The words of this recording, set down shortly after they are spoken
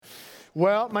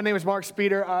Well, my name is Mark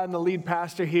Speeder. I'm the lead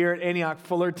pastor here at Antioch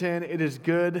Fullerton. It is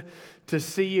good to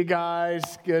see you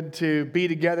guys. Good to be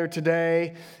together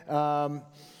today.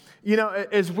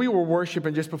 As we were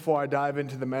worshiping just before I dive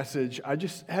into the message, I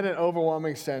just had an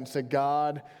overwhelming sense that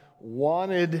God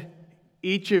wanted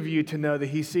each of you to know that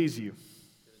He sees you.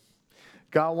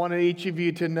 God wanted each of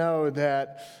you to know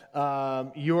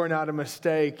that you are not a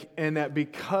mistake and that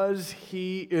because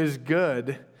He is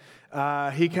good,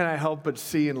 He cannot help but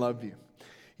see and love you.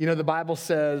 You know, the Bible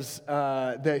says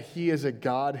that He is a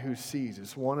God who sees.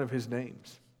 It's one of His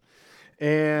names.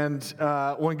 And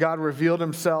when God revealed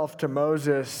Himself to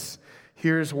Moses,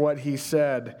 here's what He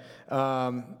said.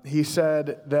 He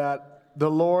said that the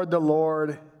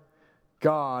Lord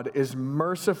God is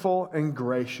merciful and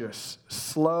gracious,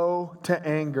 slow to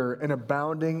anger, and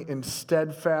abounding in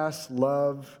steadfast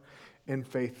love and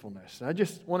faithfulness. And I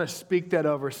just want to speak that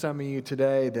over some of you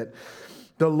today, that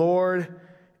the Lord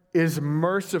is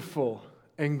merciful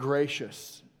and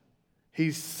gracious.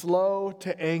 He's slow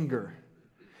to anger.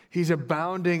 He's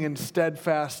abounding in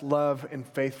steadfast love and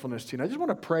faithfulness to you. And I just want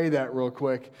to pray that real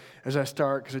quick as I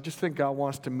start, because I just think God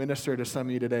wants to minister to some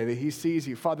of you today, that He sees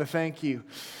you. Father, thank you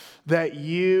that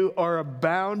you are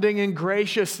abounding in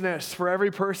graciousness for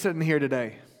every person here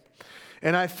today.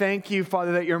 And I thank you,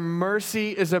 Father, that your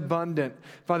mercy is abundant.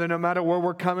 Father, no matter where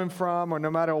we're coming from or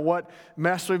no matter what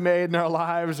mess we've made in our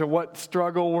lives or what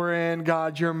struggle we're in,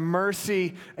 God, your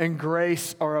mercy and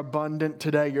grace are abundant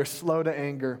today. You're slow to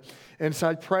anger. And so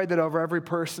I pray that over every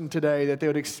person today that they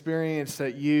would experience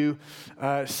that you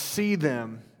see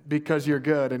them because you're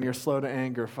good and you're slow to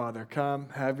anger, Father. Come,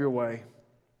 have your way.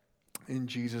 In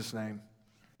Jesus' name,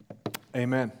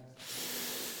 amen.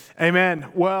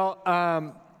 Amen. Well,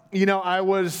 I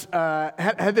was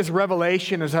had this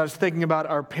revelation as I was thinking about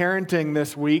our parenting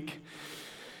this week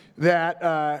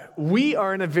that we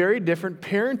are in a very different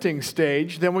parenting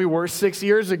stage than we were 6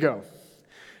 years ago.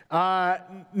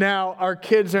 Now, our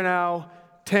kids are now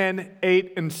 10,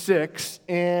 8, and 6,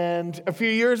 and a few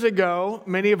years ago,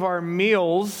 many of our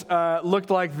meals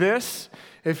looked like this.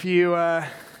 If you,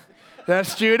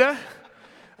 that's Judah.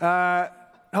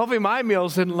 Hopefully my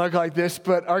meals didn't look like this,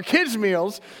 but our kids'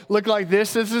 meals look like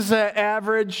this. This is an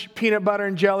average peanut butter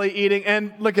and jelly eating,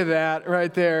 and look at that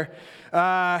right there.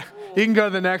 You can go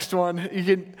to the next one. You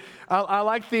can. I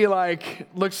like the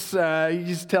looks. You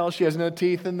just tell she has no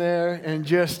teeth in there, and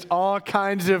just all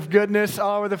kinds of goodness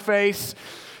all over the face.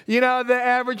 You know, the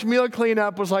average meal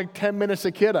cleanup was like 10 minutes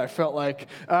a kid, I felt like,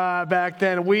 back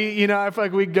then. I feel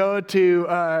like we'd go to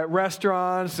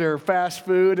restaurants or fast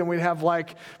food and we'd have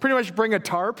pretty much bring a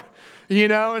tarp,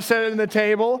 and set it in the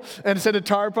table and set a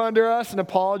tarp under us and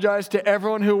apologize to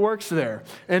everyone who works there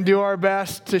and do our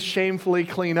best to shamefully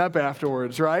clean up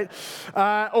afterwards, right?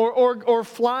 Or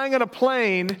flying on a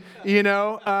plane,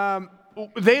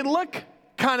 they look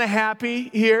kind of happy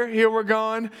here. Here we're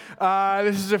going.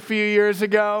 This is a few years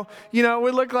ago. We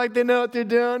look like they know what they're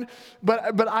doing.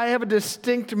 But I have a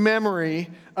distinct memory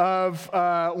of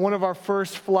one of our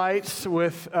first flights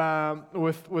with one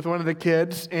of the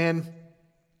kids, and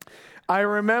I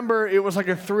remember it was like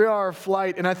a 3-hour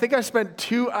flight, and I think I spent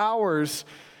 2 hours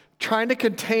trying to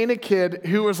contain a kid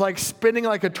who was spinning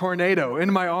like a tornado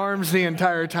in my arms the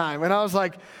entire time. And I was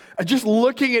just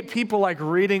looking at people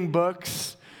reading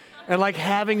books and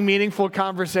having meaningful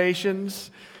conversations,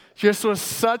 just with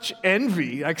such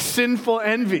envy, sinful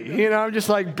envy. I'm just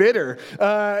bitter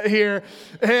here.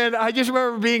 And I just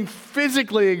remember being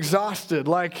physically exhausted.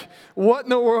 What in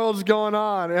the world's going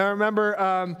on? And I remember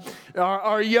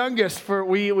our youngest,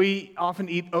 we often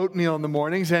eat oatmeal in the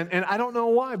mornings, and I don't know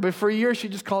why, but for a year she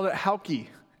just called it Hauki.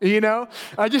 I don't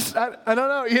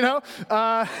know,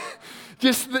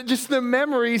 just the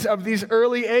memories of these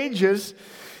early ages.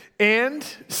 And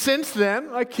since then,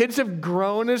 our kids have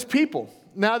grown as people.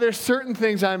 Now, there's certain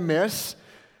things I miss,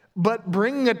 but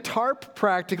bringing a tarp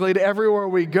practically to everywhere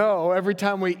we go, every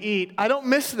time we eat, I don't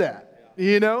miss that,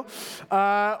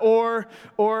 Or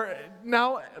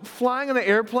now, flying on an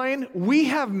airplane, we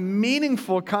have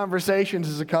meaningful conversations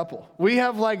as a couple. We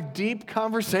have deep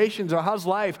conversations about how's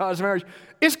life, how's marriage.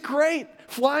 It's great.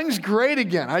 Flying's great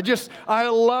again. I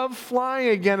love flying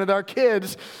again with our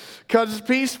kids because it's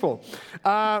peaceful.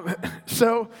 As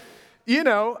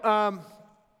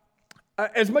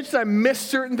much as I miss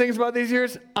certain things about these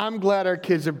years, I'm glad our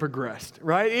kids have progressed,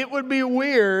 right? It would be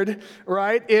weird,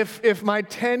 right, if my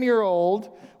 10-year-old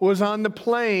was on the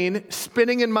plane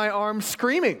spinning in my arms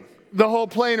screaming, the whole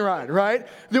plane ride, right?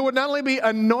 There would not only be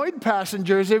annoyed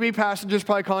passengers, there'd be passengers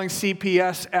probably calling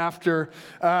CPS after,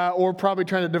 or probably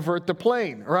trying to divert the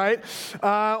plane, right?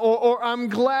 Or I'm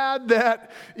glad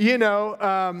that,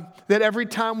 that every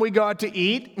time we go out to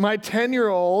eat, my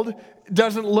 10-year-old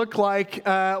doesn't look like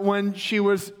when she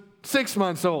was 6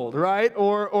 months old, right?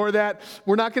 Or that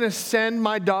we're not going to send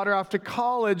my daughter off to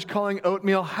college calling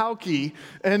oatmeal Haukie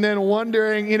and then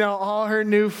wondering, all her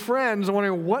new friends,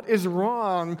 wondering what is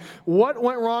wrong, what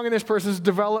went wrong in this person's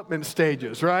development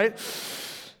stages, right?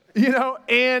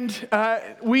 And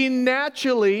we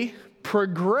naturally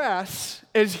progress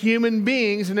as human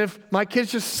beings, and if my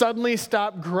kids just suddenly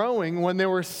stopped growing when they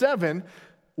were 7,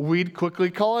 we'd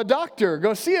quickly call a doctor,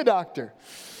 go see a doctor.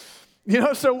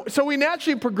 So we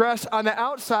naturally progress on the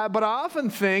outside, but I often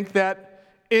think that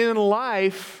in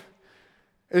life,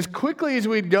 as quickly as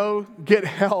we'd go get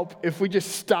help if we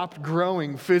just stopped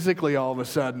growing physically all of a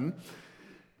sudden,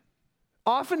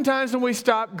 oftentimes when we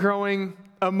stop growing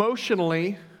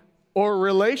emotionally or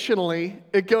relationally,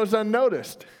 it goes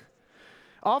unnoticed.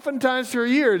 Oftentimes for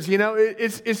years,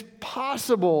 it's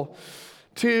possible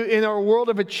to, in our world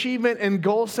of achievement and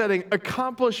goal setting,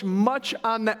 accomplish much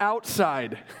on the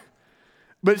outside,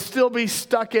 but still be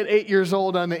stuck at 8 years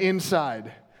old on the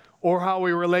inside, or how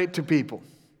we relate to people.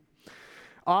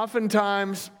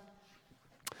 Oftentimes,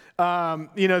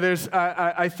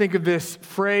 I think of this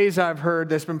phrase I've heard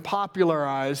that's been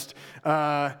popularized,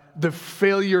 the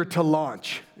failure to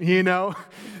launch.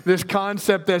 This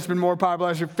concept that's been more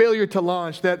popularized, failure to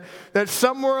launch, that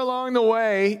somewhere along the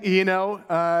way,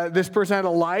 this person had a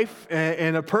life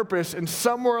and a purpose, and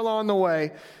somewhere along the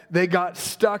way, they got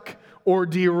stuck or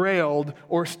derailed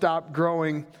or stopped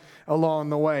growing along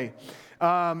the way.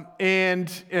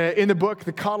 And in the book,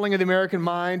 The Coddling of the American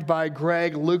Mind by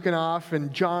Greg Lukianoff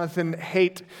and Jonathan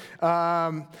Haidt,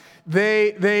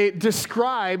 they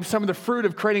describe some of the fruit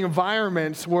of creating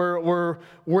environments where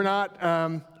we're not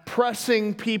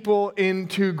pressing people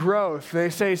into growth.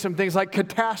 They say some things like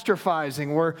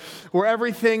catastrophizing, where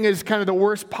everything is kind of the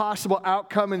worst possible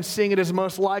outcome and seeing it as the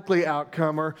most likely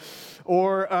outcome,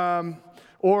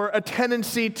 or a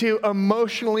tendency to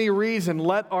emotionally reason.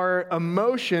 Let our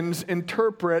emotions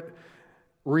interpret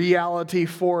reality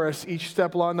for us each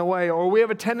step along the way. Or we have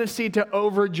a tendency to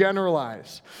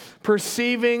overgeneralize,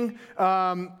 perceiving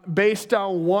based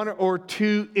on one or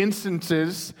two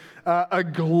instances a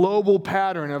global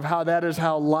pattern of how that is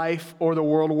how life or the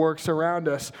world works around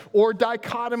us. Or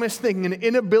dichotomous thinking, an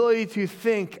inability to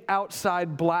think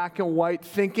outside black and white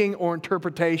thinking or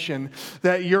interpretation,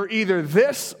 that you're either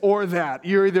this or that.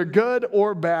 You're either good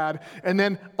or bad. And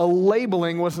then a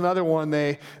labeling was another one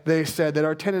they said, that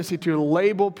our tendency to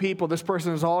label people, this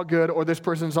person is all good or this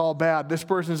person is all bad. This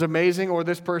person is amazing or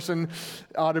this person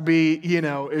ought to be,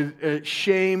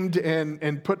 shamed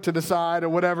and put to the side or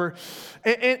whatever.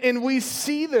 And we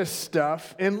see this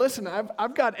stuff, and listen,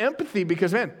 I've got empathy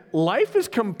because, man, life is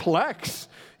complex.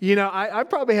 I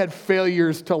probably had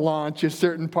failures to launch in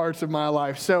certain parts of my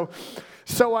life, so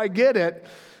I get it.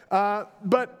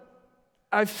 But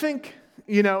I think,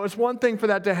 it's one thing for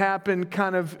that to happen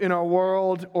kind of in our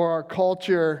world or our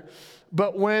culture,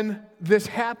 but when this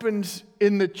happens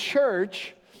in the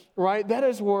church, right, that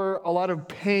is where a lot of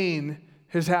pain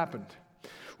has happened.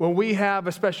 When we have,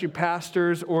 especially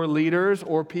pastors or leaders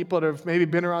or people that have maybe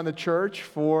been around the church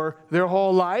for their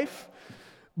whole life,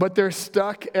 but they're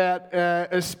stuck at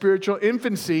a spiritual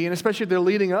infancy, and especially if they're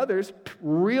leading others,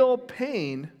 real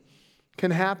pain can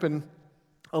happen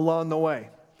along the way.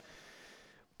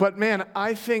 But man,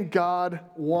 I think God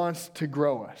wants to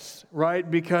grow us, right?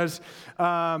 Because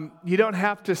you don't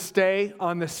have to stay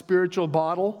on the spiritual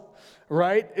bottle,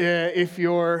 right? If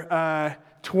you're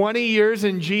 20 years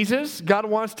in Jesus, God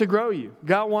wants to grow you.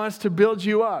 God wants to build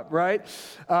you up, right?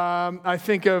 I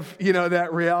think of, that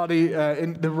reality,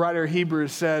 in the writer of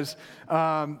Hebrews says,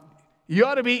 you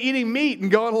ought to be eating meat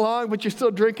and going along, but you're still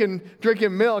drinking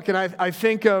milk. And I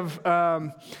think of,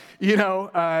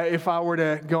 if I were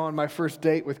to go on my first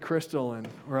date with Crystal and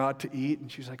we're out to eat,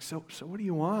 and she's like, so what do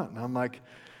you want? And I'm like,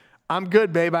 I'm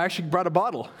good, babe. I actually brought a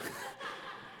bottle.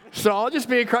 So I'll just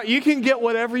be you can get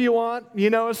whatever you want,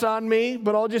 it's on me,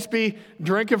 but I'll just be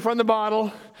drinking from the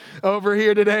bottle over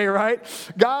here today, right?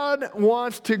 God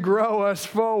wants to grow us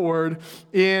forward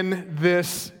in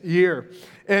this year.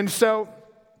 And so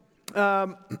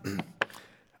I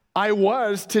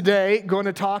was today going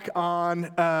to talk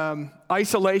on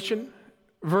isolation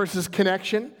versus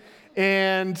connection.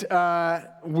 and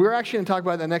we're actually going to talk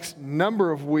about the next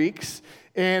number of weeks.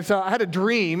 And so I had a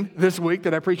dream this week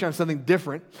that I preached on something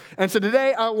different. And so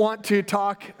today I want to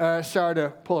talk, sorry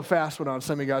to pull a fast one on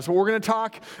some of you guys, but we're going to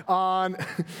talk on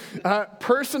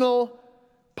personal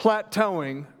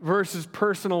plateauing versus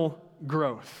personal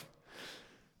growth.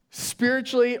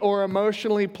 Spiritually or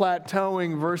emotionally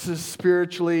plateauing versus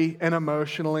spiritually and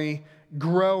emotionally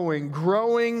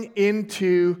growing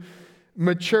into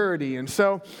maturity. And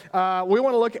so we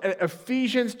want to look at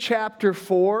Ephesians chapter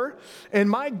 4. And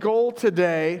my goal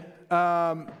today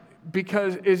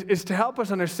is to help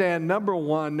us understand, number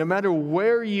one, no matter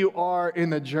where you are in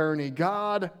the journey,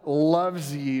 God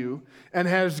loves you and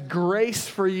has grace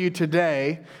for you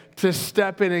today to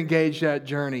step in and engage that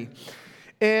journey.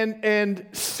 And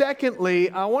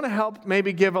secondly, I want to help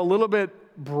maybe give a little bit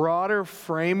broader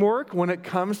framework when it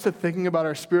comes to thinking about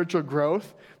our spiritual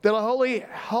growth that'll hopefully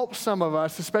help some of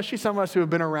us, especially some of us who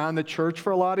have been around the church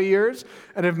for a lot of years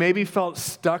and have maybe felt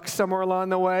stuck somewhere along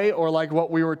the way, or like what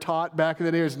we were taught back in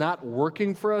the day is not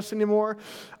working for us anymore.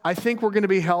 I think we're going to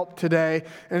be helped today.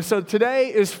 And so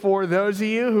today is for those of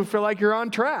you who feel like you're on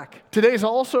track. Today's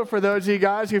also for those of you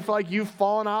guys who feel like you've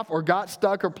fallen off or got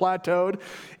stuck or plateaued.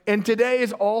 And today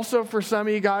is also for some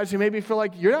of you guys who maybe feel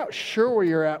like you're not sure where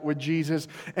you're at with Jesus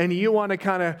and you want to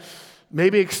kind of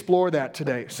maybe explore that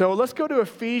today. So let's go to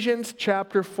Ephesians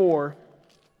chapter 4.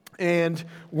 And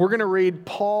we're going to read,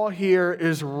 Paul here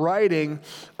is writing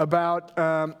about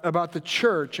the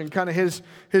church and kind of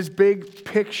his big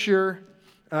picture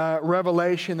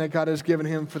revelation that God has given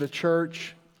him for the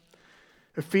church.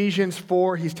 Ephesians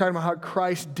 4, he's talking about how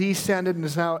Christ descended and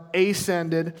is now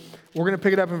ascended. We're going to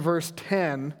pick it up in verse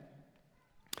 10.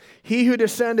 He who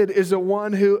descended is the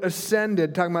one who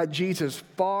ascended, talking about Jesus,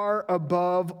 far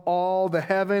above all the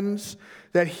heavens,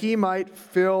 that he might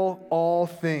fill all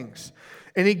things.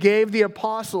 And he gave the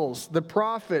apostles, the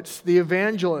prophets, the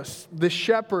evangelists, the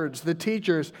shepherds, the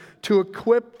teachers, to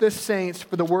equip the saints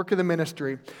for the work of the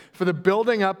ministry, for the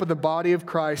building up of the body of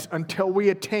Christ, until we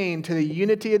attain to the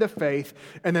unity of the faith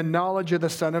and the knowledge of the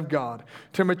Son of God,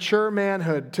 to mature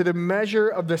manhood, to the measure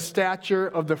of the stature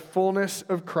of the fullness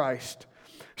of Christ,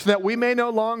 so that we may no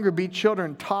longer be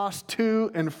children tossed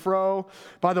to and fro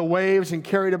by the waves and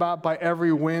carried about by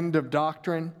every wind of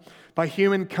doctrine, by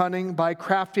human cunning, by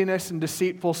craftiness and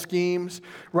deceitful schemes.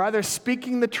 Rather,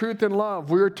 speaking the truth in love,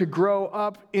 we are to grow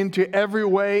up into every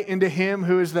way into him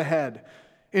who is the head,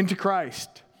 into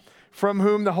Christ, from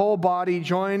whom the whole body,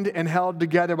 joined and held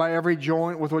together by every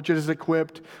joint with which it is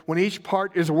equipped, when each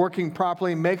part is working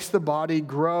properly, makes the body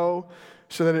grow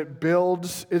so that it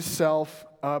builds itself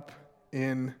up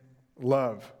in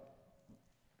love.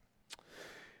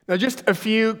 Now, just a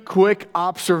few quick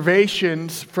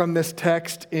observations from this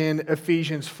text in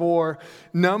Ephesians 4.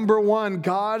 Number one,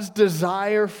 God's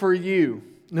desire for you,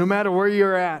 no matter where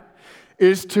you're at,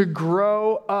 is to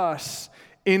grow us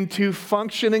into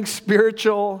functioning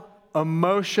spiritual,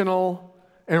 emotional,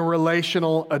 and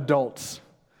relational adults.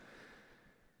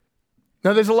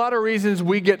 Now, there's a lot of reasons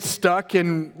we get stuck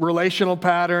in relational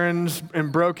patterns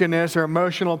and brokenness, or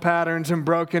emotional patterns and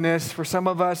brokenness. For some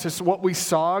of us, it's what we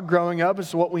saw growing up.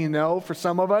 It's what we know. For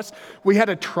some of us, we had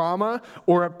a trauma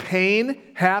or a pain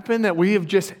happen that we have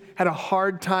just had a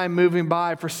hard time moving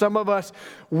by. For some of us,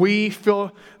 we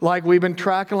feel like we've been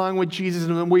tracking along with Jesus,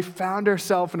 and then we found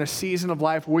ourselves in a season of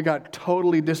life where we got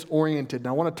totally disoriented. And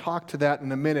I want to talk to that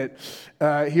in a minute,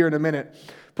 here in a minute.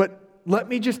 But let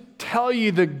me just tell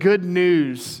you the good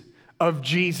news of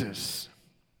Jesus.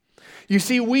 You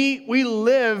see, we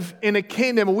live in a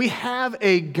kingdom. We have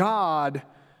a God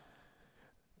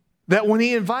that when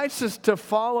he invites us to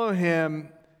follow him,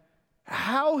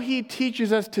 how he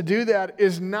teaches us to do that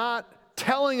is not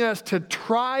telling us to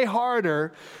try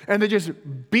harder and to just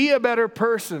be a better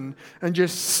person and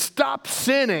just stop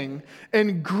sinning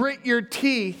and grit your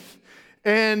teeth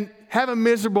and have a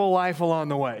miserable life along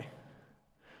the way.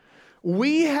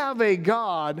 We have a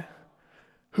God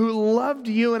who loved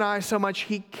you and I so much,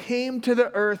 he came to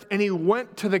the earth and he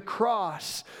went to the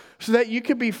cross so that you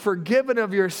could be forgiven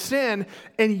of your sin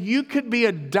and you could be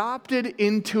adopted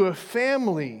into a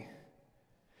family.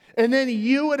 And then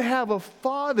you would have a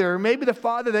father, maybe the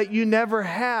father that you never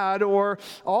had, or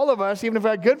all of us, even if we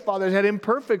had good fathers, had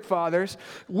imperfect fathers.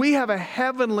 We have a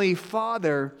heavenly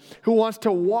Father who wants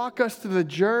to walk us through the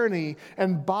journey,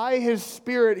 and by his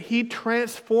Spirit, he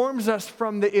transforms us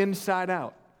from the inside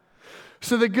out.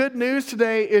 So the good news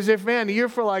today is if, man, you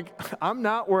feel like, I'm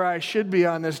not where I should be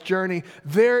on this journey,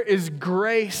 there is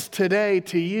grace today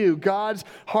to you. God's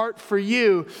heart for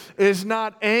you is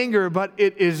not anger, but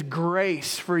it is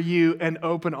grace for you and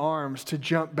open arms to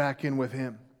jump back in with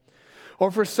him. Or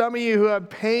for some of you who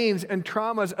have pains and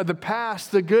traumas of the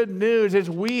past, the good news is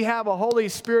we have a Holy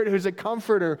Spirit who's a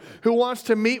comforter, who wants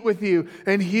to meet with you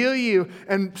and heal you,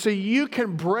 and so you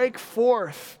can break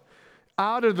forth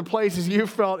out of the places you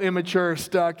felt immature,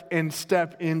 stuck, and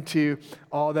step into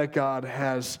all that God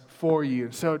has for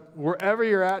you. So wherever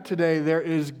you're at today, there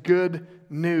is good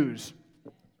news.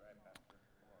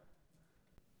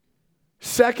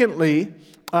 Secondly,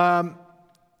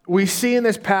 we see in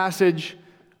this passage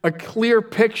a clear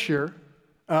picture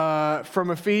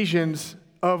from Ephesians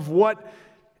of what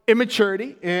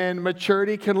immaturity and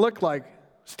maturity can look like.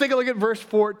 Let's take a look at verse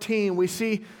 14. We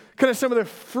see kind of some of the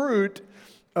fruit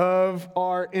of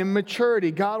our immaturity.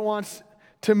 God wants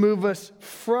to move us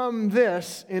from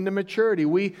this into maturity.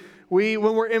 When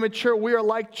we're immature, we are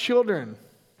like children.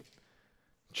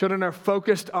 Children are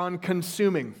focused on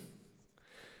consuming,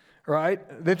 right?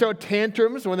 They throw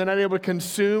tantrums when they're not able to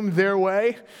consume their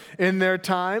way in their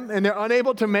time, and they're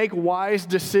unable to make wise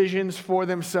decisions for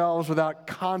themselves without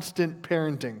constant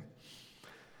parenting.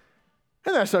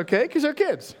 And that's okay, because they're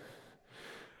kids.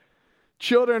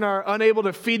 Children are unable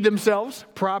to feed themselves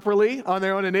properly on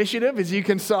their own initiative, as you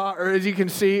saw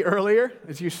earlier.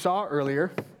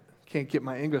 Can't get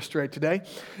my English straight today.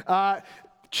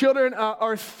 Children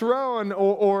are thrown,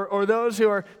 or those who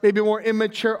are maybe more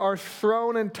immature are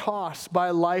thrown and tossed by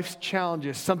life's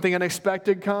challenges. Something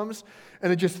unexpected comes,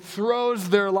 and it just throws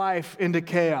their life into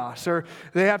chaos. Or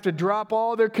they have to drop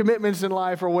all their commitments in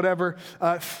life or whatever,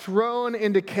 thrown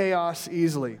into chaos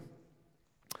easily.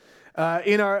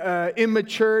 In our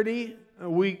immaturity,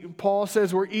 Paul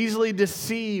says we're easily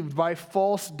deceived by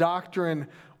false doctrine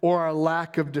or our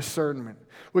lack of discernment.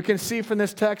 We can see from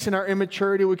this text in our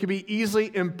immaturity, we can be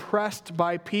easily impressed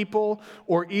by people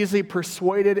or easily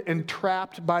persuaded and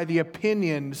trapped by the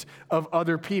opinions of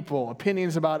other people,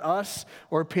 opinions about us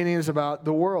or opinions about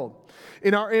the world.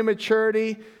 In our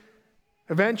immaturity,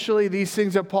 eventually, these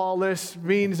things that Paul lists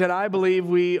means that I believe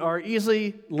we are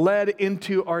easily led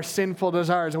into our sinful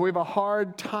desires, and we have a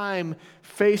hard time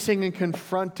facing and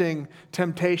confronting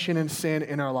temptation and sin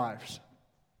in our lives.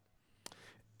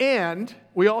 And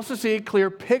we also see a clear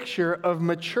picture of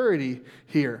maturity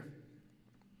here.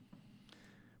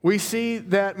 We see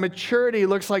that maturity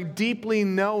looks like deeply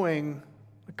knowing,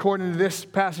 according to this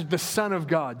passage, the Son of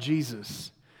God,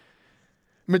 Jesus.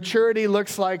 Maturity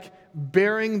looks like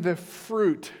bearing the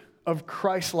fruit of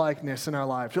Christ-likeness in our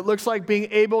lives. It looks like being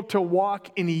able to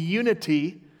walk in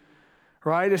unity,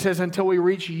 right? It says until we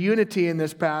reach unity in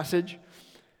this passage.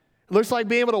 It looks like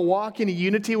being able to walk in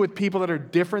unity with people that are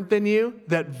different than you,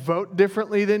 that vote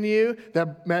differently than you,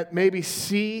 that maybe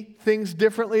see things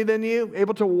differently than you,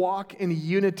 able to walk in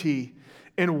unity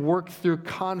and work through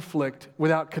conflict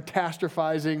without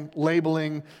catastrophizing,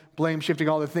 labeling, blame shifting,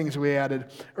 all the things we added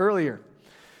earlier.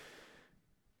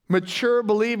 Mature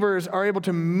believers are able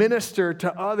to minister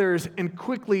to others and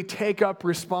quickly take up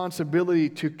responsibility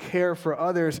to care for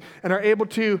others and are able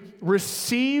to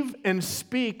receive and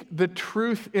speak the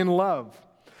truth in love.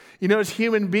 You know, as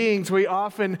human beings, we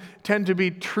often tend to be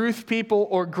truth people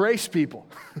or grace people.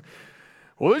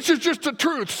 Well, this is just the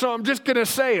truth, so I'm just going to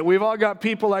say it. We've all got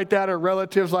people like that or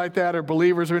relatives like that or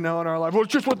believers we know in our life. Well,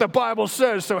 it's just what the Bible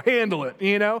says, so handle it,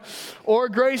 you know? Or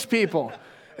grace people.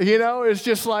 You know, it's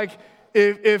just like,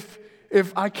 if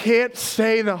I can't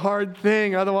say the hard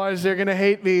thing, otherwise they're going to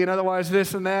hate me, and otherwise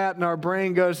this and that, and our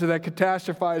brain goes to that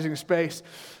catastrophizing space.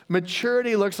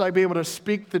 Maturity looks like being able to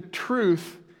speak the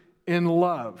truth in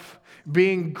love,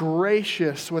 being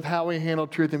gracious with how we handle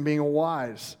truth and being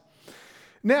wise.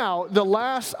 Now, the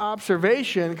last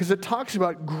observation, because it talks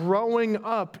about growing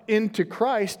up into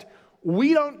Christ,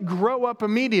 we don't grow up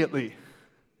immediately.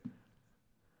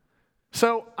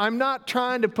 So I'm not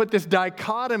trying to put this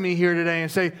dichotomy here today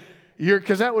and say,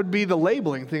 because that would be the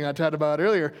labeling thing I talked about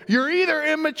earlier. You're either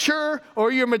immature or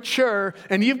you're mature,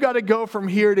 and you've got to go from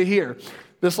here to here.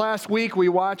 This last week, we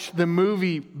watched the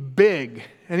movie Big.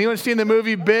 Anyone seen the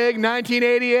movie Big,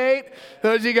 1988?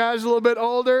 Those of you guys a little bit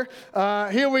older?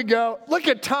 Here we go. Look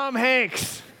at Tom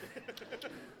Hanks.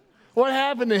 What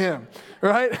happened to him,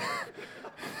 right?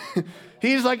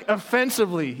 He's like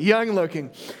offensively young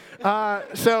looking.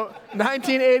 So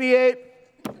 1988,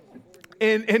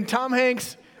 and Tom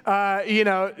Hanks,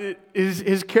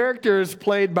 his character is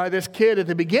played by this kid at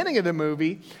the beginning of the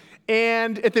movie.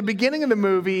 And at the beginning of the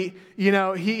movie,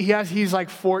 he's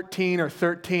like 14 or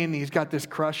 13. And he's got this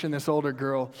crush on this older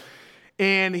girl.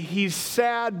 And he's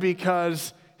sad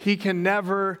because he can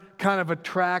never kind of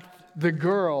attract the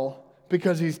girl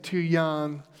because he's too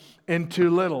young and too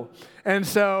little. And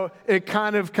so it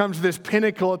kind of comes to this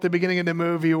pinnacle at the beginning of the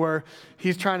movie where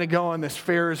he's trying to go on this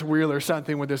Ferris wheel or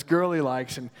something with this girl he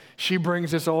likes, and she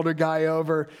brings this older guy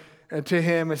over to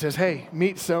him and says, hey,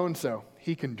 meet so-and-so.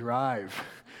 He can drive.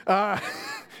 I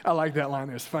like that line.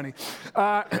 It was funny.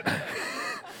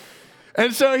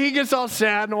 And so he gets all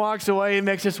sad and walks away and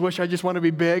makes this wish, I just want to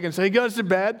be big. And so he goes to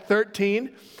bed, 13,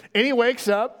 and he wakes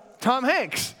up Tom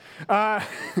Hanks.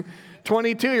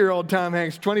 22-year-old Tom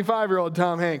Hanks, 25-year-old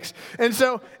Tom Hanks. And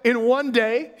so in one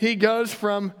day, he goes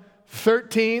from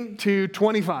 13 to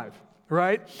 25,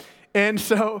 right? And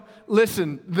so,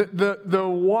 listen, the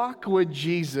walk with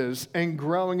Jesus and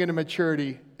growing into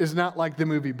maturity is not like the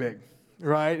movie Big,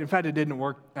 right? In fact, it didn't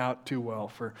work out too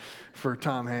well for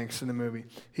Tom Hanks in the movie.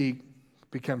 He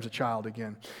becomes a child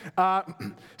again.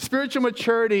 Spiritual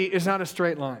maturity is not a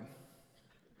straight line.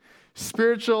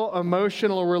 Spiritual,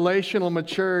 emotional, relational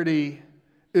maturity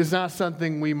is not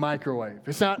something we microwave.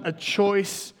 It's not a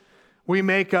choice we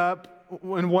make up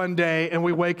in one day and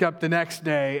we wake up the next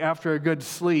day after a good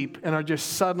sleep and are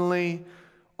just suddenly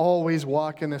always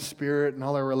walk in the Spirit and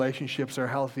all our relationships are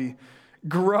healthy.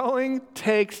 Growing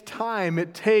takes time.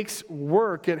 It takes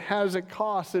work. It has a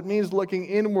cost. It means looking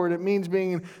inward. It means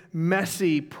being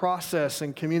messy process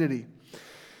and community.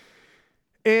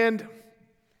 And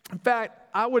in fact,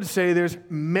 I would say there's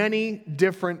many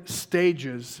different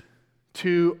stages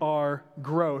to our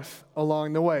growth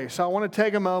along the way. So I want to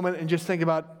take a moment and just think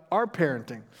about our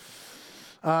parenting.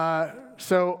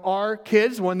 So our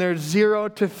kids, when they're 0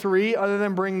 to 3, other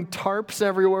than bringing tarps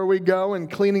everywhere we go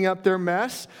and cleaning up their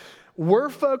mess, we're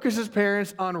focused as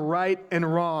parents on right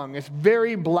and wrong. It's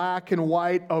very black and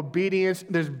white obedience.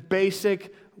 There's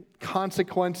basic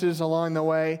consequences along the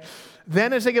way.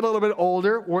 Then as they get a little bit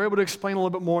older, we're able to explain a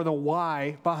little bit more the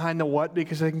why behind the what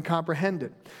because they can comprehend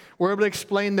it. We're able to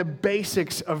explain the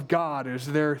basics of God as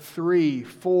they're 3,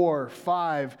 4,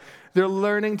 5. They're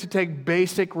learning to take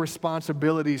basic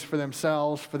responsibilities for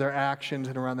themselves, for their actions,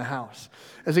 and around the house.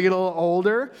 As they get a little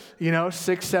older,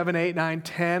 6, 7, 8, 9,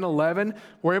 10, 11,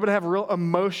 we're able to have real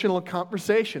emotional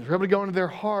conversations. We're able to go into their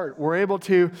heart. We're able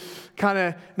to kind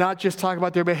of not just talk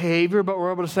about their behavior, but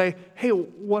we're able to say, hey,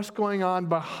 what's going on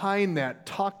behind that?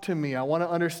 Talk to me. I want to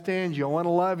understand you. I want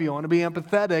to love you. I want to be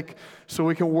empathetic so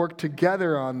we can work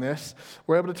together on this.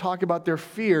 We're able to talk about their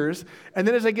fears. And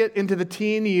then as they get into the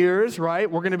teen years, right,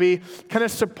 we're going to be kind of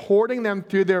supporting them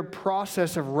through their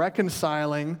process of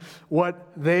reconciling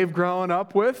what they've grown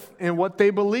up with and what they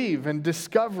believe and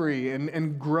discovery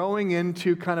and growing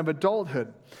into kind of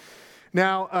adulthood.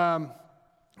 Now,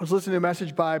 I was listening to a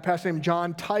message by a pastor named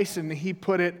John Tyson. He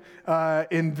put it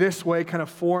in this way, kind of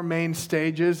 4 main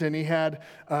stages, and he had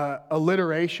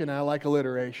alliteration. I like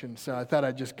alliteration, so I thought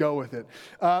I'd just go with it.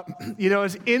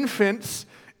 As infants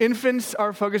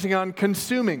are focusing on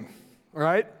consuming,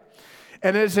 right?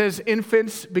 And as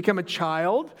infants become a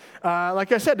child,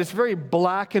 like I said, it's very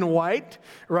black and white,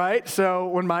 right? So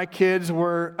when my kids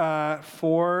were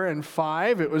 4 and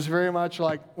 5, it was very much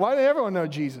like, why does everyone know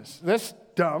Jesus? That's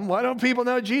dumb. Why don't people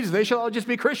know Jesus? They should all just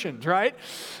be Christians, right?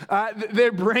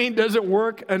 Their brain doesn't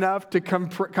work enough to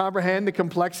comprehend the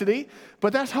complexity,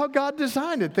 but that's how God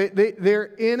designed it. They're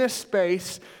in a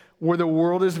space where the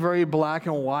world is very black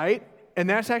and white, and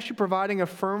that's actually providing a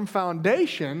firm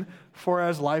foundation for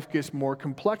as life gets more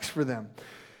complex for them.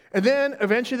 And then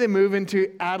eventually they move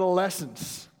into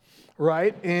adolescence,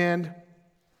 right? And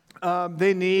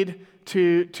they need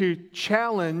to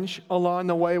challenge along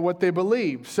the way what they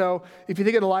believe. So if you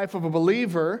think of the life of a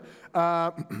believer,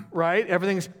 right,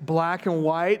 everything's black and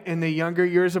white in the younger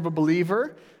years of a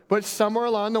believer, but somewhere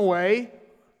along the way,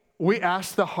 we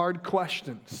ask the hard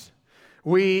questions.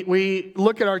 We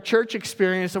look at our church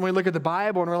experience and we look at the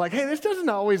Bible and we're like, hey, this doesn't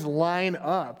always line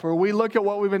up. Or we look at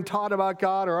what we've been taught about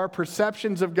God or our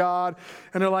perceptions of God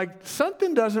and they're like,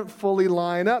 something doesn't fully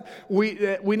line up. We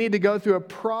need to go through a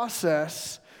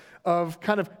process of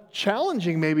kind of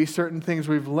challenging maybe certain things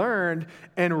we've learned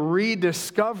and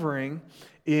rediscovering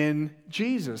in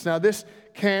Jesus. Now, this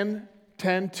can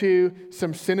tend to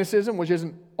some cynicism, which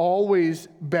isn't always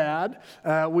bad.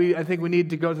 I think we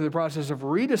need to go through the process of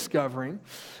rediscovering.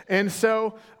 And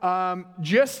so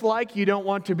just like you don't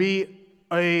want to be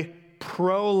a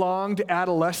prolonged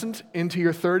adolescent into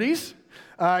your 30s,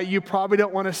 you probably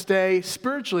don't want to stay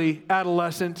spiritually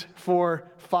adolescent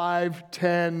for 5,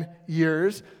 10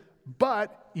 years,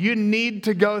 but you need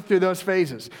to go through those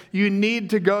phases. You need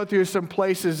to go through some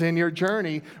places in your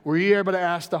journey where you're able to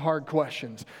ask the hard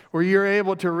questions, where you're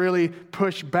able to really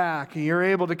push back, and you're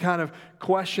able to kind of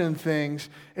question things,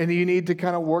 and you need to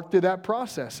kind of work through that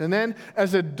process. And then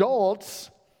as adults,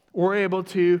 we're able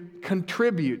to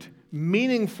contribute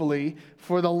meaningfully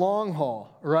for the long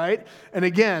haul, right? And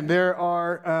again, there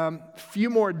are few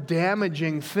more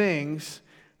damaging things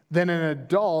than an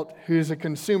adult who's a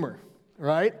consumer,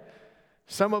 right?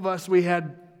 Some of us, we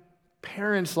had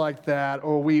parents like that,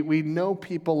 or we know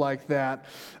people like that,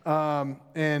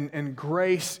 and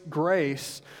grace,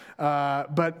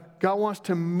 but God wants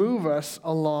to move us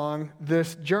along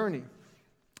this journey.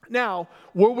 Now,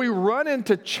 where we run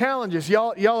into challenges,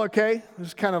 y'all okay?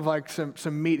 There's kind of like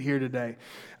some meat here today.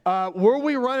 Where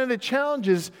we run into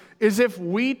challenges is if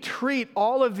we treat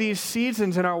all of these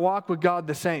seasons in our walk with God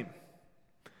the same.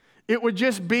 It would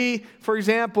just be, for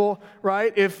example,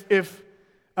 right, if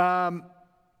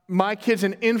my kid's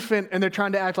an infant and they're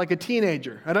trying to act like a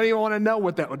teenager. I don't even want to know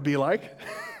what that would be like.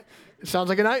 It sounds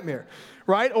like a nightmare,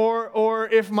 right? Or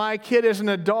if my kid is an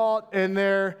adult and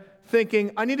they're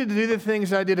thinking, I needed to do the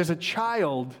things I did as a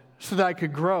child so that I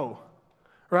could grow,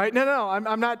 right? No,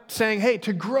 I'm not saying, hey,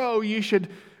 to grow, you should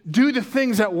do the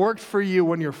things that worked for you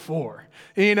when you're 4.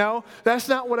 You know, that's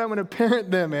not what I'm going to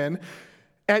parent them in.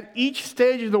 At each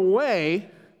stage of the way,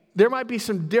 there might be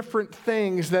some different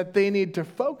things that they need to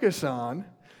focus on,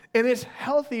 and it's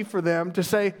healthy for them to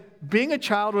say, being a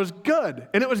child was good,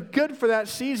 and it was good for that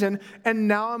season, and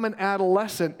now I'm an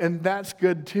adolescent, and that's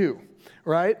good too,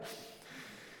 right?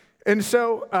 And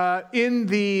so in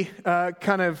the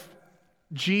kind of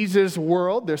Jesus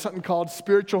world, there's something called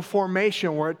spiritual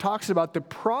formation, where it talks about the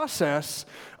process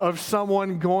of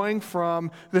someone going from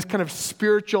this kind of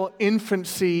spiritual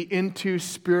infancy into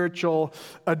spiritual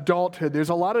adulthood. There's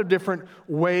a lot of different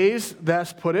ways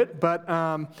that's put it, but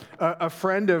a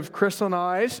friend of Crystal and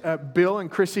I's, Bill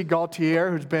and Chrissy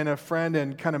Gaultier, who's been a friend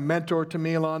and kind of mentor to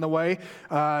me along the way,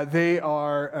 they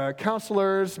are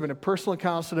counselors, been a personal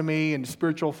counselor to me, and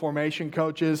spiritual formation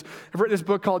coaches. I've written this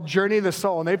book called Journey of the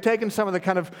Soul, and they've taken some of the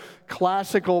kind of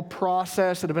classical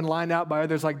process that have been lined out by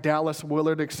others like Dallas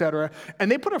Willard, etc.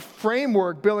 And they put a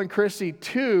framework, Bill and Chrissy,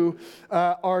 to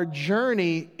our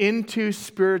journey into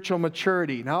spiritual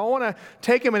maturity. Now, I want to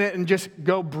take a minute and just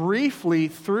go briefly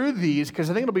through these,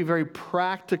 because I think it'll be very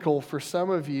practical for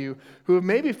some of you who have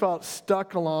maybe felt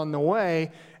stuck along the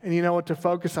way and you know what to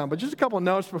focus on. But just a couple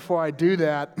notes before I do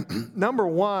that. Number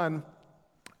one,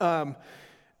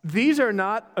 these are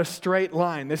not a straight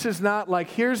line. This is not like,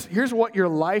 here's what your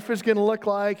life is going to look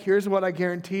like. Here's what I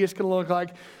guarantee it's going to look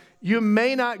like. You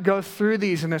may not go through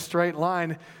these in a straight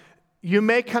line. You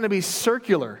may kind of be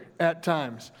circular at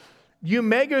times. You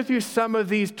may go through some of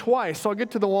these twice. So I'll get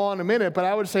to the wall in a minute, but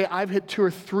I would say I've hit 2 or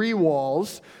 3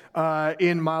 walls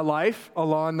in my life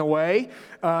along the way.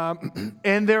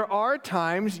 And there are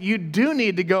times you do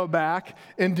need to go back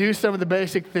and do some of the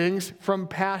basic things from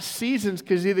past seasons,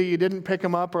 because either you didn't pick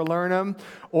them up or learn them,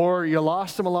 or you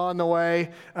lost them along the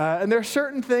way. And there are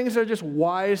certain things that are just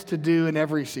wise to do in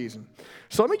every season.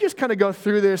 So let me just kind of go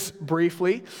through this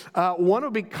briefly. One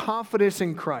would be confidence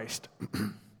in Christ.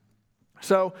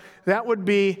 So that would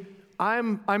be,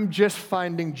 I'm just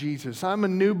finding Jesus. I'm a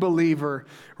new believer,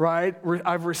 right?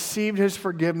 I've received his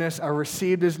forgiveness. I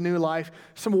received his new life.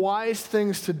 Some wise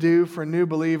things to do for a new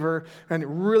believer,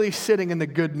 and really sitting in the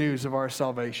good news of our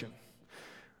salvation.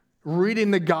 Reading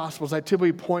the Gospels, I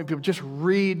typically point people, just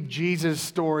read Jesus'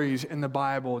 stories in the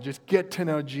Bible. Just get to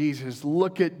know Jesus.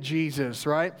 Look at Jesus,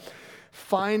 right?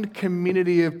 Find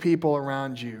community of people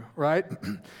around you, right?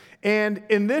 And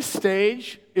in this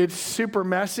stage, it's super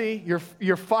messy.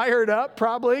 You're fired up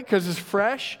probably because it's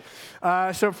fresh.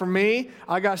 So for me,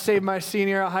 I got saved my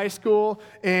senior year of high school,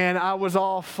 and I was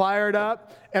all fired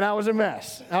up, and I was a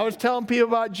mess. I was telling people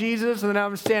about Jesus, and then I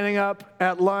was standing up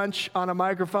at lunch on a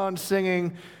microphone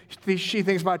singing She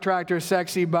Thinks My Tractor is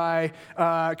Sexy by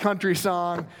country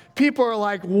song. People are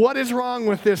like, what is wrong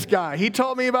with this guy? He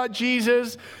told me about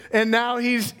Jesus, and now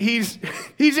he's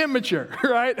immature,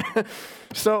 right?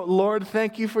 So, Lord,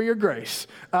 thank you for your grace.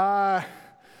 I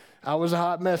was a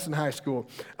hot mess in high school.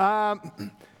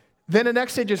 Then the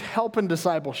next stage is help and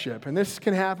discipleship. And this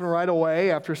can happen right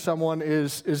away after someone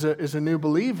is a new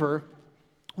believer.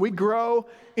 We grow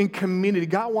in community.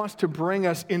 God wants to bring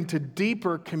us into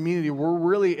deeper community. We're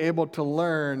really able to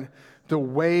learn the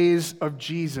ways of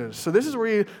Jesus. So this is where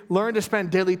you learn to spend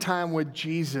daily time with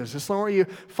Jesus. This is where you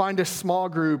find a small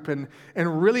group and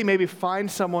really maybe find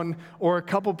someone or a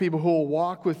couple people who will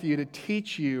walk with you to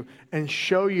teach you and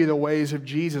show you the ways of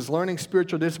Jesus. Learning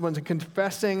spiritual disciplines and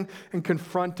confessing and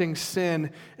confronting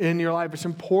sin in your life. It's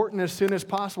important as soon as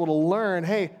possible to learn,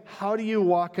 hey, how do you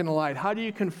walk in the light? How do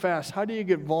you confess? How do you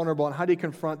get vulnerable? And how do you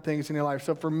confront things in your life?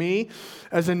 So for me,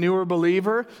 as a newer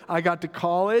believer, I got to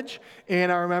college,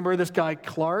 and I remember this guy guy,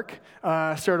 Clark,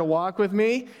 started to walk with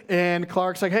me. And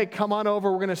Clark's like, hey, come on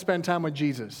over. We're going to spend time with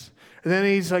Jesus. And then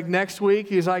he's like, next week,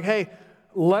 he's like, hey,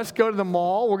 let's go to the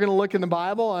mall. We're going to look in the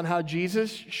Bible on how Jesus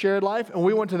shared life. And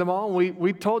we went to the mall and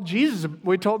we told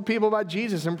people about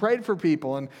Jesus and prayed for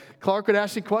people. And Clark would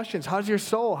ask me questions. How's your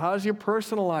soul? How's your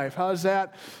personal life? How's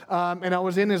that? And I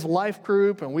was in his life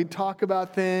group and we'd talk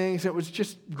about things. It was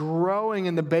just growing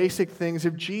in the basic things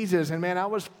of Jesus. And man, I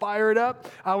was fired up.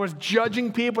 I was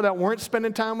judging people that weren't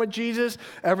spending time with Jesus.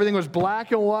 Everything was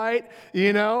black and white,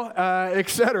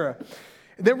 etc.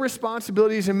 Then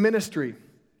responsibilities in ministry.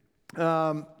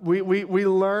 We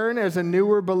learn as a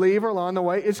newer believer along the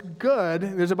way, it's good.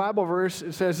 There's a Bible verse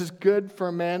that says it's good for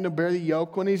a man to bear the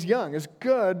yoke when he's young. It's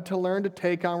good to learn to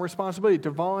take on responsibility, to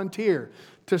volunteer,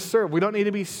 to serve. We don't need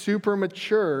to be super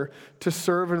mature to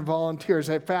serve and volunteer.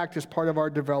 In fact, it's part of our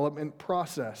development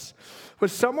process. But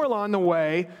somewhere along the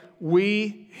way,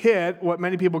 we hit what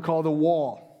many people call the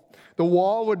wall. The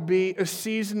wall would be a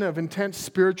season of intense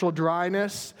spiritual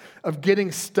dryness, of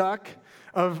getting stuck,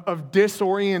 of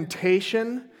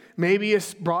disorientation. Maybe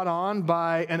it's brought on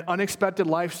by an unexpected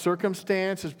life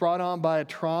circumstance. It's brought on by a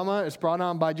trauma. It's brought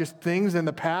on by just things in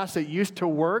the past that used to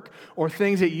work or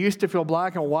things that used to feel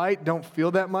black and white don't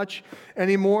feel that much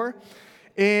anymore.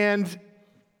 And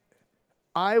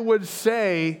I would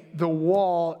say the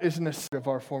wall is an essential of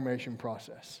our formation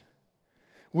process.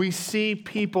 We see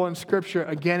people in Scripture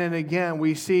again and again.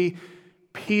 We see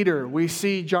Peter. We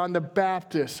see John the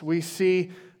Baptist. We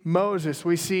see Moses,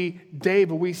 we see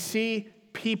David, we see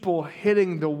people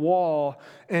hitting the wall,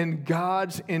 and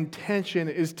God's intention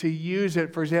is to use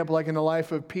it, for example, like in the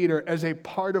life of Peter, as a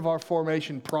part of our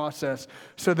formation process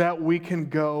so that we can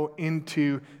go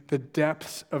into the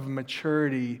depths of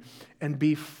maturity and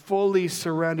be fully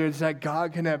surrendered so that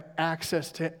God can have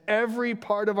access to every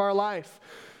part of our life.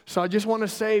 So I just want to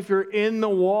say, if you're in the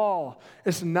wall,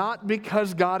 it's not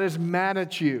because God is mad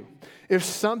at you. If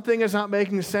something is not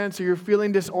making sense or you're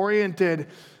feeling disoriented,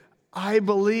 I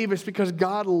believe it's because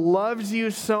God loves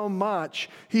you so much.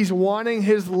 He's wanting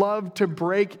His love to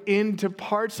break into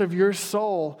parts of your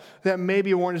soul that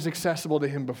maybe weren't as accessible to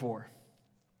Him before,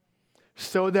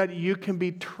 so that you can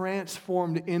be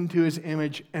transformed into His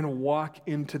image and walk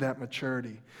into that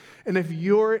maturity. And if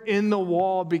you're in the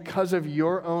wall because of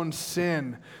your own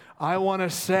sin, I want to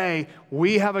say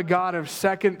we have a God of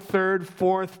second, third,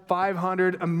 fourth,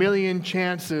 500, a million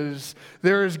chances.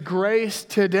 There is grace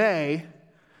today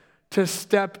to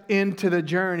step into the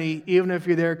journey, even if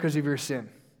you're there because of your sin.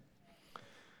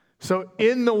 So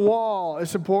in the wall,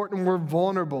 it's important we're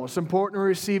vulnerable. It's important to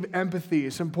receive empathy.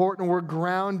 It's important we're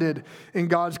grounded in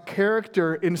God's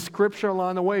character, in Scripture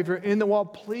along the way. If you're in the wall,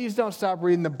 please don't stop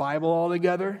reading the Bible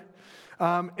altogether.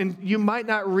 And you might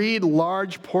not read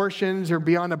large portions or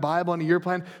be on the Bible in a year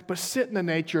plan, but sit in the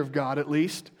nature of God at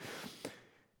least.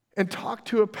 And talk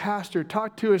to a pastor,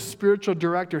 talk to a spiritual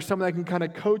director, someone that can kind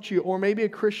of coach you, or maybe a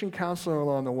Christian counselor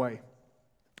along the way.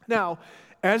 Now,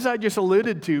 as I just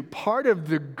alluded to, part of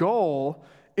the goal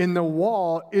in the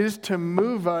wall is to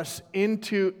move us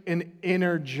into an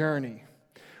inner journey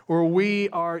where we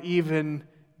are even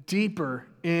deeper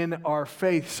in our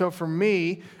faith. So for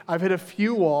me, I've hit a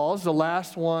few walls. The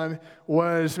last one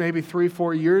was maybe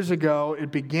 3-4 years ago.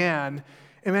 It began.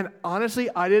 And man, honestly,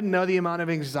 I didn't know the amount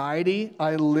of anxiety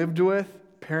I lived with,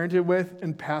 parented with,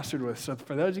 and pastored with. So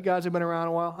for those of you guys who've been around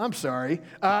a while, I'm sorry.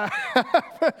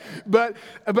 But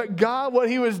God, what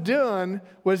He was doing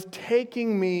was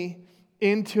taking me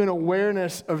into an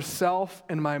awareness of self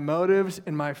and my motives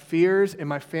and my fears and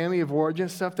my family of origin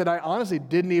stuff that I honestly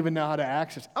didn't even know how to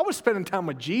access. I was spending time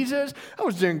with Jesus. I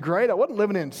was doing great. I wasn't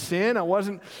living in sin.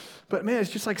 But man, it's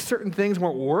just like certain things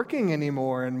weren't working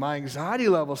anymore, and my anxiety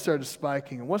level started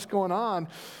spiking. And what's going on?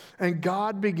 And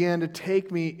God began to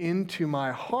take me into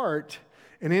my heart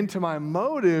and into my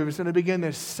motives, and I began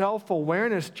this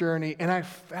self-awareness journey, and I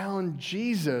found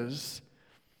Jesus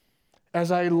as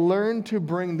I learned to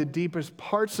bring the deepest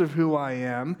parts of who I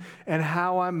am and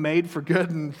how I'm made for good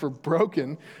and for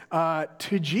broken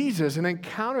to Jesus and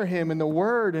encounter Him in the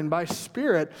Word and by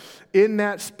Spirit in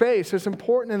that space. It's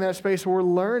important in that space where we're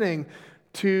learning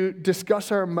to discuss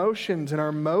our emotions and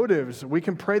our motives. We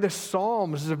can pray the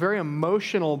Psalms. It's a very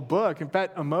emotional book. In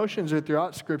fact, emotions are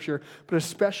throughout Scripture, but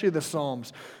especially the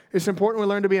Psalms. It's important we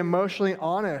learn to be emotionally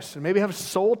honest and maybe have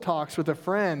soul talks with a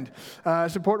friend.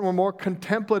 It's important we're more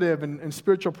contemplative in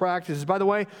spiritual practices. By the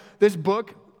way, this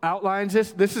book outlines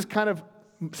this. This is kind of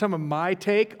some of my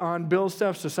take on Bill's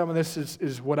stuff, so some of this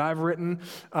is what I've written.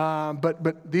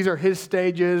 But these are his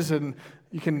stages, and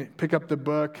you can pick up the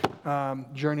book,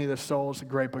 Journey of the Soul. It's a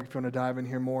great book if you want to dive in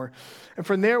here more. And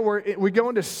from there, we go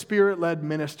into spirit-led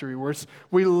ministry, where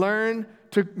we learn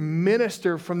to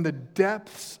minister from the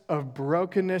depths of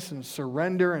brokenness and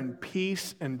surrender and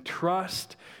peace and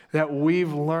trust that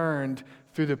we've learned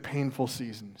through the painful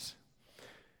seasons.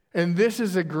 And this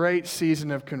is a great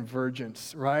season of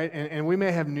convergence, right? And we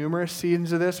may have numerous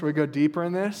seasons of this where we go deeper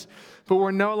in this, but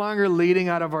we're no longer leading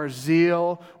out of our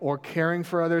zeal or caring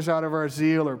for others out of our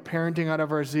zeal or parenting out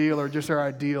of our zeal or just our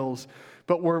ideals.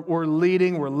 But we're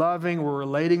leading, we're loving, we're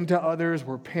relating to others,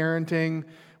 we're parenting,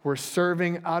 we're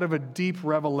serving out of a deep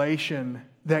revelation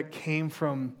that came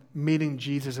from meeting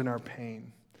Jesus in our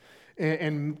pain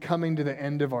and coming to the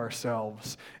end of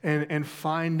ourselves and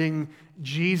finding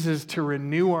Jesus to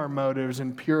renew our motives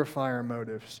and purify our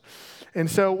motives. And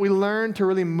so we learn to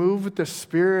really move with the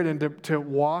Spirit and to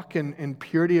walk in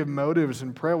purity of motives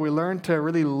and prayer. We learn to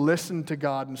really listen to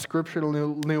God in Scripture in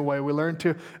a new way. We learn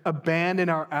to abandon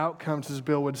our outcomes, as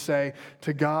Bill would say,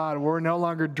 to God. We're no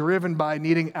longer driven by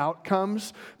needing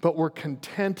outcomes, but we're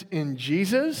content in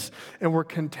Jesus, and we're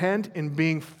content in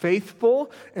being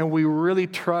faithful, and we really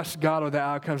trust God with the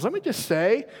outcomes. Let me just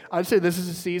say, I'd say this is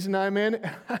a season I'm in,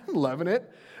 and I'm loving it.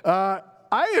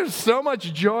 I have so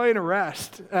much joy and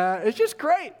rest. It's just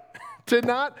great to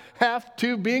not have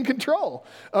to be in control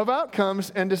of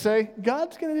outcomes and to say,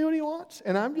 God's going to do what he wants,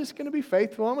 and I'm just going to be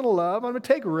faithful. I'm going to love. I'm going to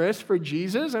take risks for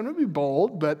Jesus. I'm going to be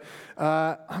bold, but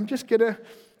I'm just going to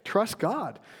trust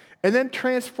God. And then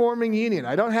transforming union.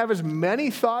 I don't have as many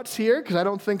thoughts here because I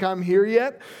don't think I'm here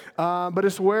yet, but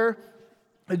it's where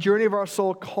the journey of our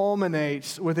soul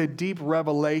culminates with a deep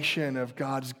revelation of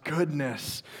God's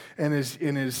goodness and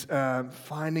his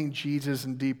finding Jesus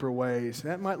in deeper ways.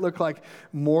 That might look like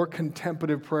more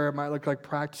contemplative prayer. It might look like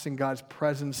practicing God's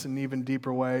presence in even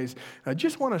deeper ways. I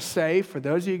just want to say, for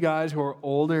those of you guys who are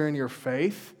older in your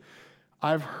faith,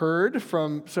 I've heard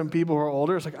from some people who are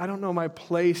older, it's like, I don't know my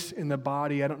place in the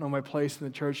body. I don't know my place in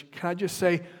the church. Can I just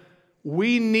say,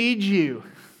 we need you.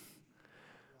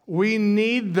 We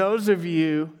need those of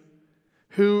you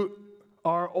who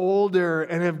are older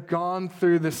and have gone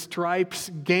through the stripes,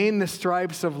 gained the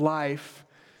stripes of life.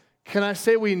 Can I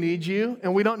say we need you?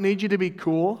 And we don't need you to be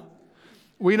cool.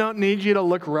 We don't need you to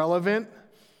look relevant.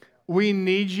 We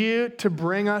need you to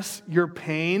bring us your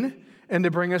pain and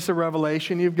to bring us a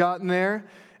revelation you've gotten there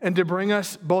and to bring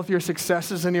us both your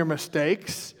successes and your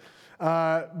mistakes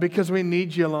because we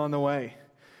need you along the way.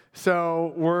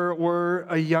 So we're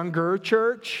a younger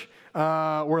church.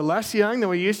 We're less young than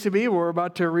we used to be. We're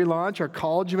about to relaunch our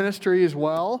college ministry as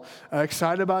well.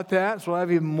 Excited about that. So we'll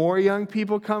have even more young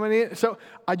people coming in. So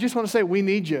I just want to say we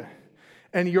need you.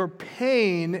 And your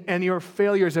pain and your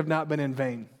failures have not been in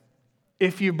vain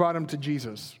if you brought them to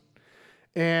Jesus.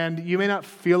 And you may not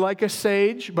feel like a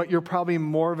sage, but you're probably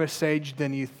more of a sage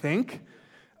than you think.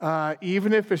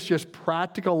 Even if it's just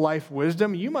practical life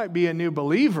wisdom, you might be a new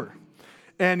believer.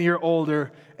 And you're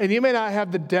older, and you may not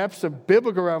have the depths of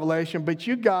biblical revelation, but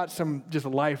you got some just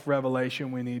life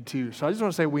revelation we need too. So I just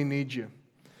want to say we need you.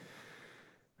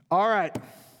 All right.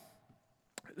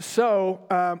 So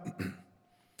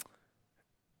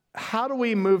how do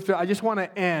we move through? I just want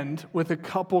to end with a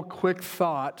couple quick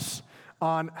thoughts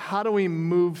on how do we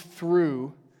move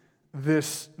through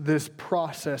this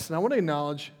process. And I want to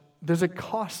acknowledge there's a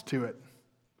cost to it.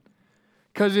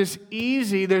 Because it's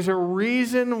easy. There's a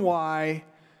reason why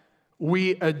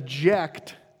we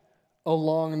eject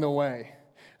along the way.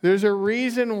 There's a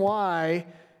reason why,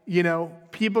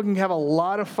 people can have a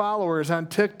lot of followers on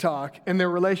TikTok and their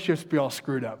relationships be all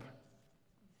screwed up.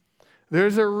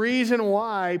 There's a reason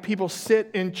why people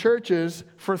sit in churches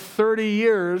for 30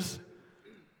 years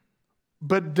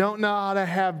but don't know how to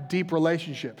have deep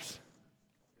relationships.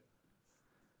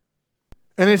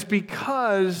 And it's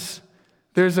because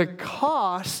there's a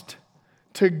cost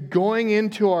to going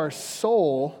into our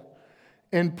soul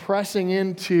and pressing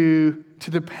into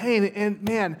the pain. And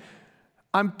man,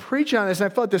 I'm preaching on this, and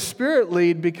I felt the Spirit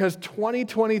lead because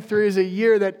 2023 is a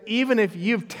year that even if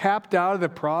you've tapped out of the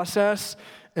process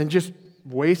and just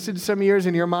wasted some years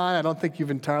in your mind, I don't think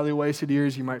you've entirely wasted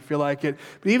years, you might feel like it,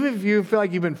 but even if you feel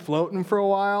like you've been floating for a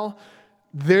while,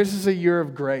 this is a year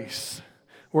of grace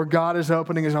where God is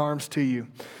opening his arms to you.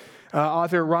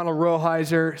 Author Ronald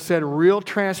Rolheiser said, real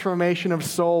transformation of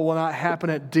soul will not happen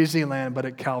at Disneyland, but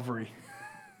at Calvary.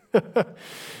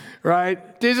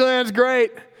 Right? Disneyland's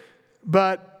great,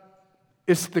 but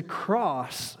it's the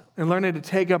cross and learning to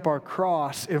take up our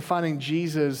cross and finding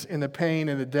Jesus in the pain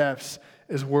and the depths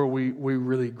is where we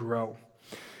really grow.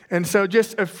 And so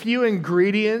just a few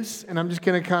ingredients, and I'm just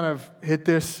going to kind of hit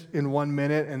this in 1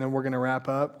 minute, and then we're going to wrap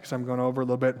up because I'm going over a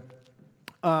little bit.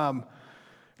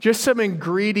 just some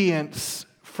ingredients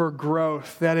for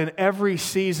growth that in every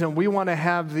season we want to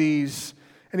have these.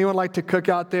 Anyone like to cook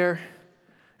out there?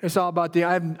 It's all about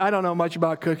I don't know much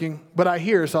about cooking, but I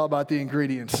hear it's all about the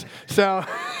ingredients. So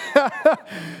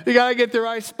you got to get the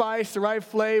right spice, the right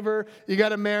flavor. You got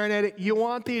to marinate it. You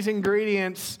want these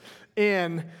ingredients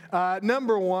in.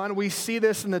 Number one, we see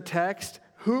this in the text.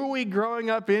 Who are we growing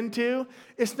up into?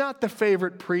 It's not the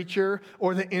favorite preacher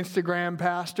or the Instagram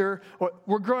pastor.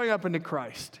 We're growing up into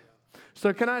Christ.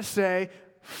 So can I say,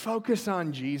 focus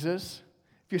on Jesus.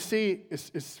 If you see,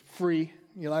 it's free.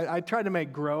 I tried to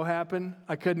make grow happen.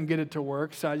 I couldn't get it to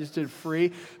work, so I just did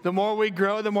free. The more we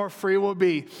grow, the more free we'll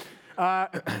be.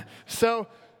 So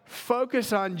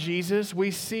focus on Jesus. We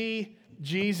see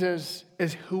Jesus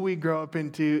as who we grow up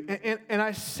into. And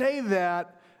I say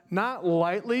that not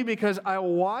lightly, because I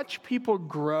watch people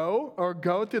grow or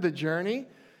go through the journey,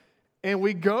 and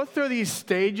we go through these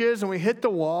stages and we hit the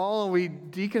wall and we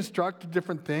deconstruct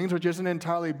different things, which isn't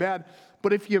entirely bad.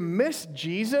 But if you miss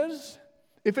Jesus,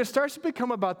 if it starts to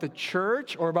become about the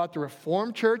church or about the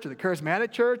Reformed church or the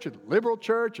charismatic church or the liberal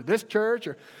church or this church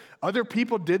or other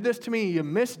people did this to me, you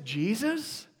miss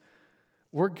Jesus,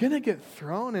 we're going to get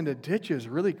thrown into ditches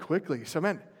really quickly. So,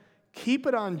 man, keep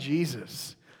it on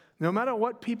Jesus. No matter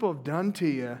what people have done to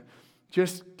you,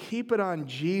 just keep it on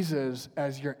Jesus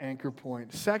as your anchor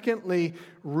point. Secondly,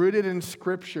 rooted in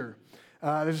Scripture.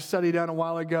 There's a study done a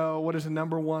while ago. What is the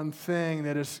number one thing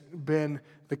that has been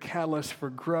the catalyst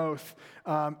for growth?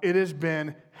 It has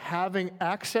been having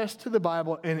access to the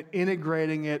Bible and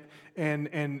integrating it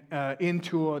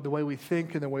into the way we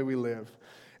think and the way we live.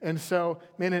 And so,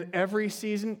 man, in every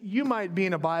season, you might be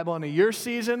in a Bible in a year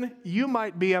season. You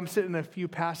might be, I'm sitting in a few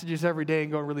passages every day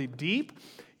and going really deep.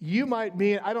 You might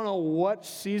be, I don't know what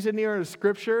season you're in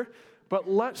Scripture, but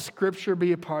let Scripture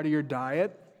be a part of your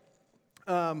diet.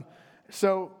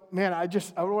 So, man,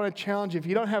 I want to challenge you. If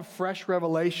you don't have fresh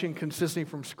revelation consisting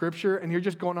from Scripture and you're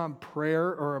just going on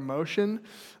prayer or emotion,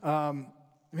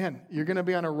 man, you're going to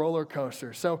be on a roller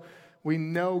coaster. So we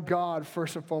know God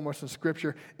first and foremost in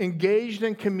Scripture. Engaged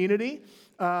in community,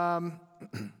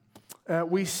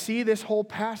 we see this whole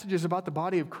passage is about the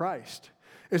body of Christ.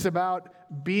 It's about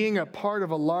being a part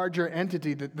of a larger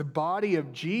entity, the body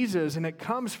of Jesus, and it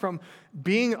comes from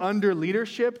being under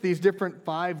leadership, these different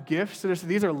 5 gifts.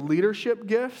 These are leadership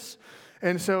gifts,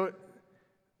 and so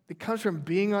it comes from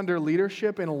being under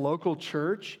leadership in a local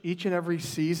church each and every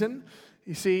season.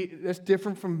 You see, that's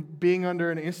different from being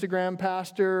under an Instagram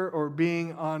pastor or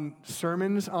being on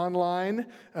sermons online.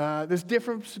 There's a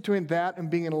difference between that and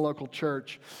being in a local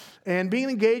church and being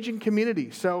engaged in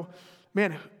community. So,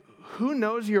 man, who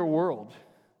knows your world?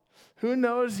 Who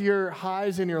knows your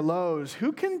highs and your lows?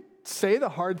 Who can say the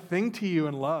hard thing to you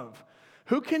in love?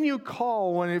 Who can you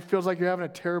call when it feels like you're having a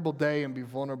terrible day and be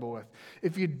vulnerable with?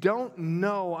 If you don't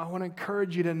know, I want to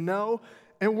encourage you to know.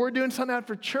 And we're doing something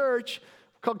after church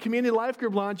called Community Life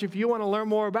Group Launch. If you want to learn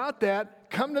more about that,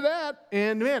 come to that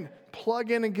and, man, plug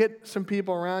in and get some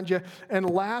people around you. And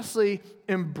lastly,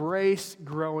 embrace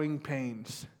growing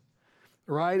pains.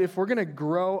 Right? If we're going to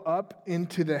grow up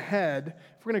into the head,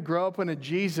 if we're going to grow up into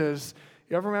Jesus,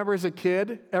 you ever remember as a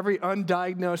kid, every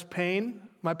undiagnosed pain,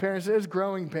 my parents said, is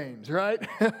growing pains, right?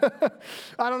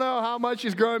 I don't know how much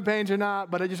is growing pains or not,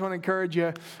 but I just want to encourage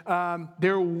you,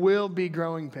 there will be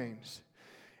growing pains.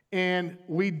 And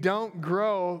we don't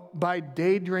grow by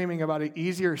daydreaming about an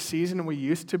easier season than we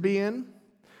used to be in.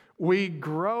 We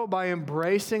grow by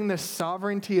embracing the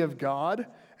sovereignty of God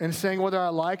and saying, whether I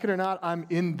like it or not, I'm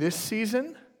in this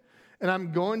season, and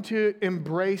I'm going to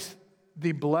embrace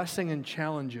the blessing and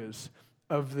challenges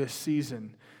of this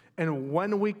season. And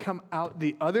when we come out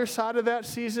the other side of that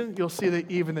season, you'll see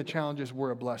that even the challenges were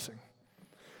a blessing.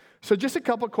 So just a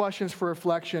couple questions for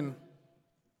reflection.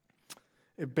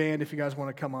 Band, if you guys want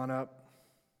to come on up.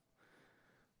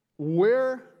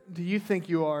 Where do you think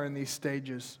you are in these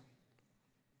stages?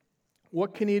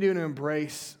 What can you do to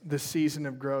embrace the season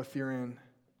of growth you're in?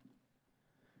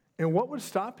 And what would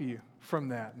stop you from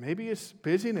that? Maybe it's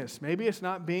busyness. Maybe it's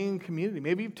not being in community.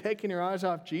 Maybe you've taken your eyes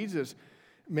off Jesus.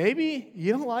 Maybe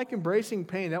you don't like embracing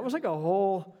pain. That was like a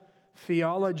whole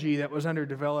theology that was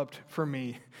underdeveloped for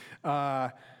me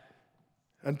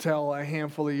until a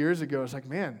handful of years ago. It's like,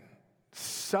 man,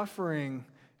 suffering,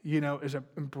 is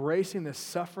embracing the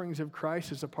sufferings of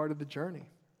Christ as a part of the journey.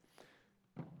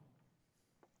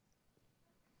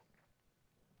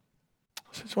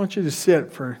 So I just want you to sit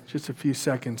for just a few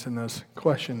seconds in those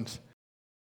questions.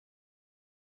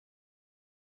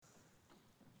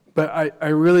 But I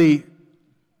really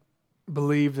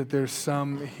believe that there's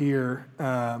some here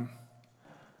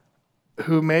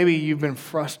who maybe you've been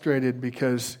frustrated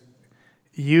because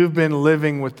you've been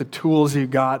living with the tools you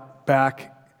got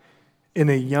back in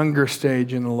a younger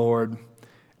stage in the Lord,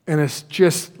 and it's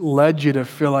just led you to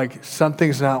feel like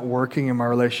something's not working in my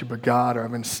relationship with God, or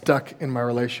I've been stuck in my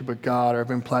relationship with God, or I've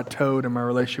been plateaued in my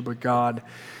relationship with God.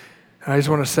 And I just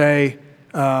want to say,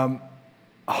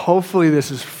 hopefully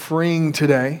this is freeing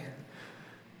today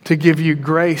to give you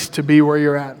grace to be where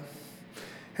you're at.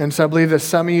 And so I believe that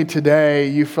some of you today,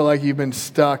 you feel like you've been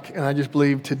stuck, and I just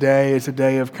believe today is a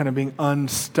day of kind of being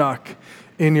unstuck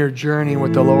in your journey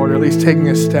with the Lord, or at least taking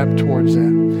a step towards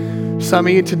that. Some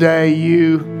of you today,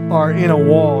 you are in a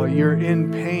wall, you're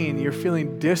in pain, you're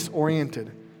feeling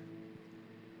disoriented.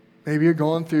 Maybe you're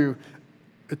going through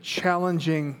a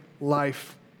challenging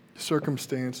life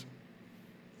circumstance.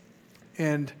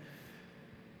 And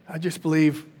I just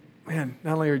believe, man,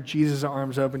 not only are Jesus'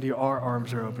 arms open to you, our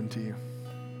arms are open to you.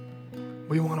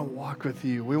 We want to walk with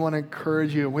you. We want to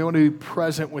encourage you. We want to be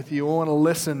present with you. We want to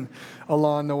listen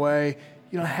along the way.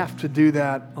 You don't have to do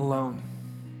that alone.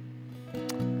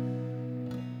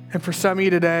 And for some of you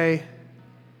today,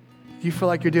 you feel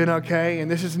like you're doing okay,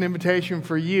 and this is an invitation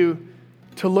for you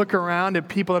to look around at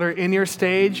people that are in your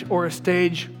stage or a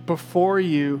stage before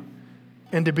you,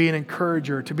 and to be an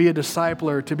encourager, to be a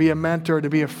discipler, to be a mentor, to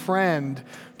be a friend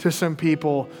to some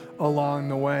people along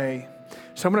the way.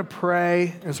 So I'm going to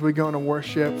pray as we go into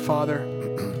worship. Father,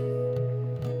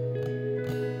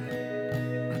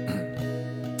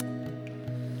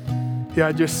 yeah,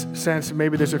 I just sense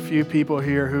maybe there's a few people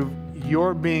here who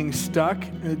you're being stuck.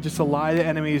 Just a lie the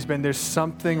enemy has been, there's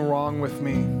something wrong with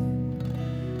me.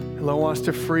 And Lord wants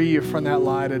to free you from that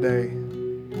lie today.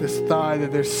 This thought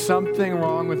that there's something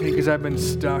wrong with me because I've been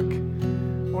stuck.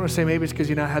 I want to say maybe it's because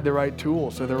you not had the right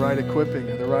tools or the right equipping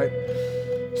or the right...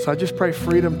 So I just pray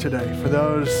freedom today for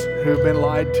those who have been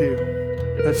lied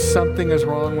to, that something is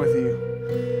wrong with you.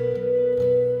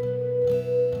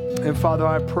 And Father,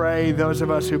 I pray those of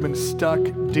us who've been stuck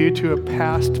due to a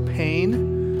past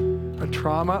pain, a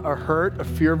trauma, a hurt, a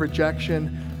fear of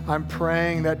rejection, I'm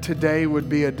praying that today would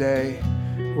be a day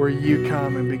where you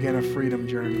come and begin a freedom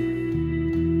journey.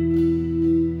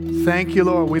 Thank you,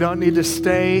 Lord. We don't need to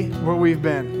stay where we've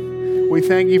been. We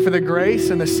thank you for the grace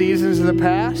and the seasons of the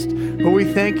past, but we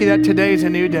thank you that today is a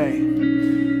new day.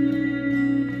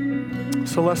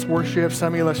 So let's worship.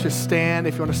 Some of you, let's just stand.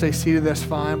 If you want to stay seated, that's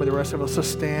fine, but the rest of us, let's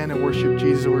stand and worship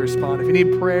Jesus. We'll respond. If you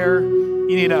need prayer,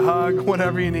 you need a hug,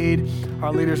 whatever you need,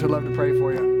 our leaders would love to pray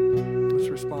for you.